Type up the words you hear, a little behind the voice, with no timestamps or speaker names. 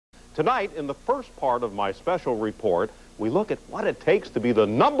Tonight, in the first part of my special report, we look at what it takes to be the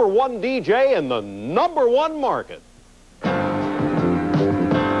 #1 DJ in the #1 market.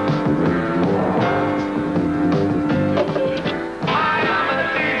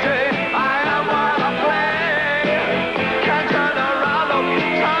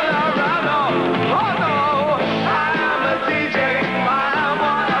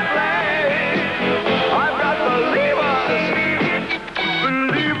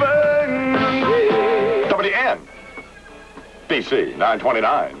 BC,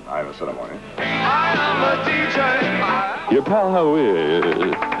 929. I'm a Sunday morning. I am a DJ. Your pal how is?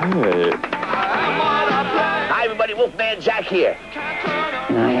 Hey. Hi, everybody. Wolfman Jack here.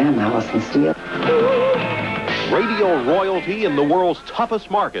 And I am Allison Steele. Radio royalty in the world's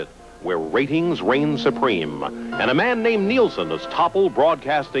toughest market, where ratings reign supreme. And a man named Nielsen has toppled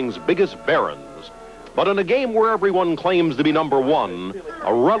broadcasting's biggest barons. But in a game where everyone claims to be #1,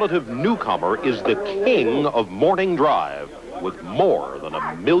 a relative newcomer is the king of morning drive, with more than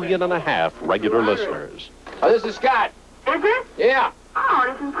 1.5 million regular listeners. Oh, this is Scott. Is it? Yeah. Oh,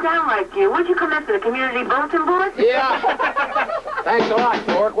 it doesn't sound like you. Where'd you come in for the community bulletin board? Yeah. Thanks a lot,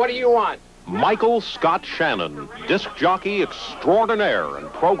 Torque. What do you want? Michael Scott Shannon, disc jockey extraordinaire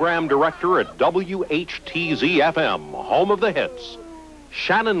and program director at WHTZ FM, home of the hits.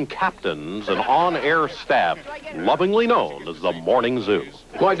 Shannon captains an on-air staff lovingly known as the Morning Zoo.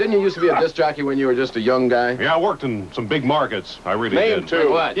 Boy, didn't you used to be a disc jockey when you were just a young guy? Yeah, I worked in some big markets. I really did. Name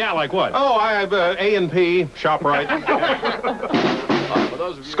two. What? Yeah, like what? Oh, I have A&P, ShopRite.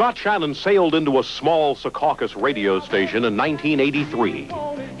 Scott Shannon sailed into a small Secaucus radio station in 1983.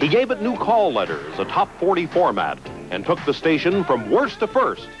 He gave it new call letters, a top 40 format, and took the station from worst to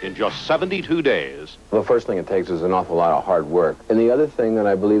first in just 72 days. The first thing it takes is an awful lot of hard work. And the other thing that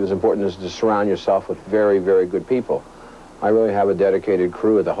I believe is important is to surround yourself with very, very good people. I really have a dedicated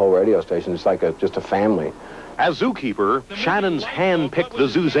crew at the whole radio station. It's like just a family. As zookeeper, Shannon's hand-picked the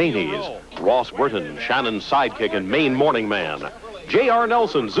zoo zanies. Ross Burton, Shannon's sidekick and main morning man. J.R.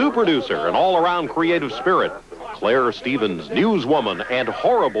 Nelson, zoo producer and all-around creative spirit. Claire Stevens, newswoman and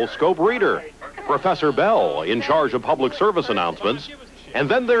horrible scope reader. Professor Bell, in charge of public service announcements. And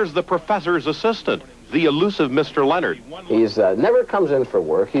then there's the professor's assistant, the elusive Mr. Leonard. He's never comes in for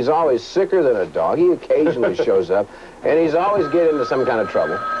work. He's always sicker than a dog. He occasionally shows up, and he's always getting into some kind of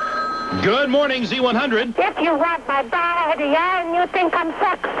trouble. Good morning, Z100. If you want my body and you think I'm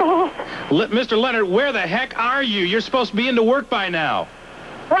sexy. Mr. Leonard, where the heck are you? You're supposed to be into work by now.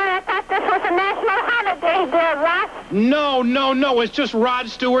 Well, I thought this was a national holiday, dear Ross. No. It's just Rod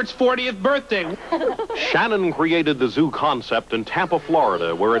Stewart's 40th birthday. Shannon created the zoo concept in Tampa,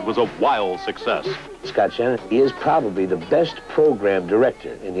 Florida, where it was a wild success. Scott Shannon is probably the best program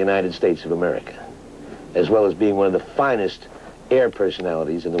director in the United States of America, as well as being one of the finest air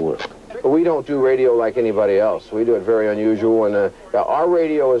personalities in the world. We don't do radio like anybody else. We do it very unusual, and our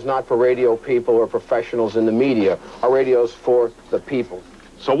radio is not for radio people or professionals in the media. Our radio is for the people.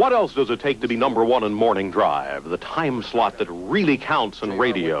 So what else does it take to be #1 in morning drive, the time slot that really counts in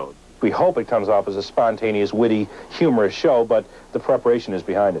radio? We hope it comes off as a spontaneous, witty, humorous show, but the preparation is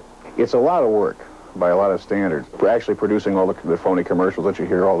behind it. It's a lot of work by a lot of standards. We're actually producing all the phony commercials that you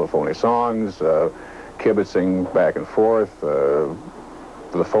hear, all the phony songs, kibitzing back and forth,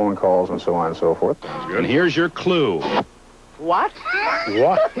 the phone calls, and so on and so forth. And here's your clue. What?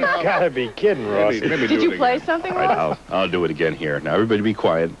 What? You gotta be kidding, Ross. Did you play something, Ross? All right, I'll do it again here. Now, everybody be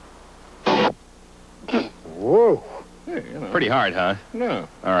quiet. Whoa. Hey, pretty hard, huh? No.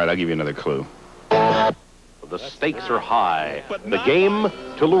 All right, I'll give you another clue. The stakes are high. The game,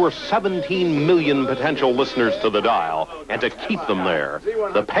 to lure 17 million potential listeners to the dial and to keep them there.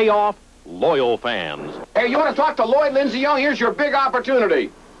 The payoff, loyal fans. Hey, you want to talk to Lloyd Lindsay Young? Here's your big opportunity.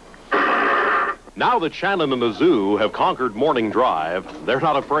 Now that Shannon and the zoo have conquered morning drive, they're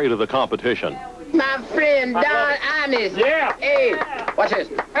not afraid of the competition. My friend Don Honest. Yeah. Hey, watch this.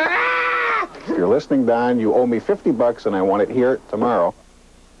 If you're listening, Don, you owe me $50, and I want it here tomorrow.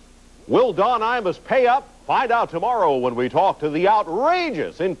 Will Don Imus pay up? Find out tomorrow when we talk to the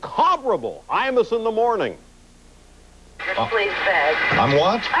outrageous, incomparable Imus in the morning. A sleaze bag. I'm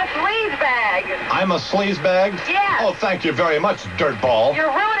what? A sleaze bag. I'm a sleazebag? Yes. Oh, thank you very much, dirtball. You're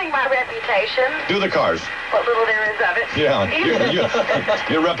ruining my reputation. Do the cars. What little there is of it.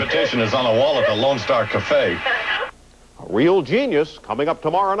 Yeah, your reputation is on a wall at the Lone Star Cafe. A real genius coming up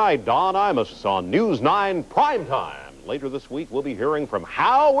tomorrow night. Don Imus on News 9 Primetime. Later this week, we'll be hearing from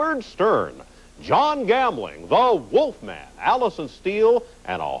Howard Stern, John Gambling, the Wolfman, Allison Steele,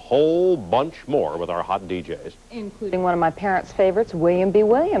 and a whole bunch more with our hot DJs. Including one of my parents' favorites, William B.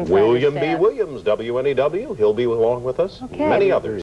 Williams. William B. Williams, WNEW. He'll be along with us. Okay. Many others.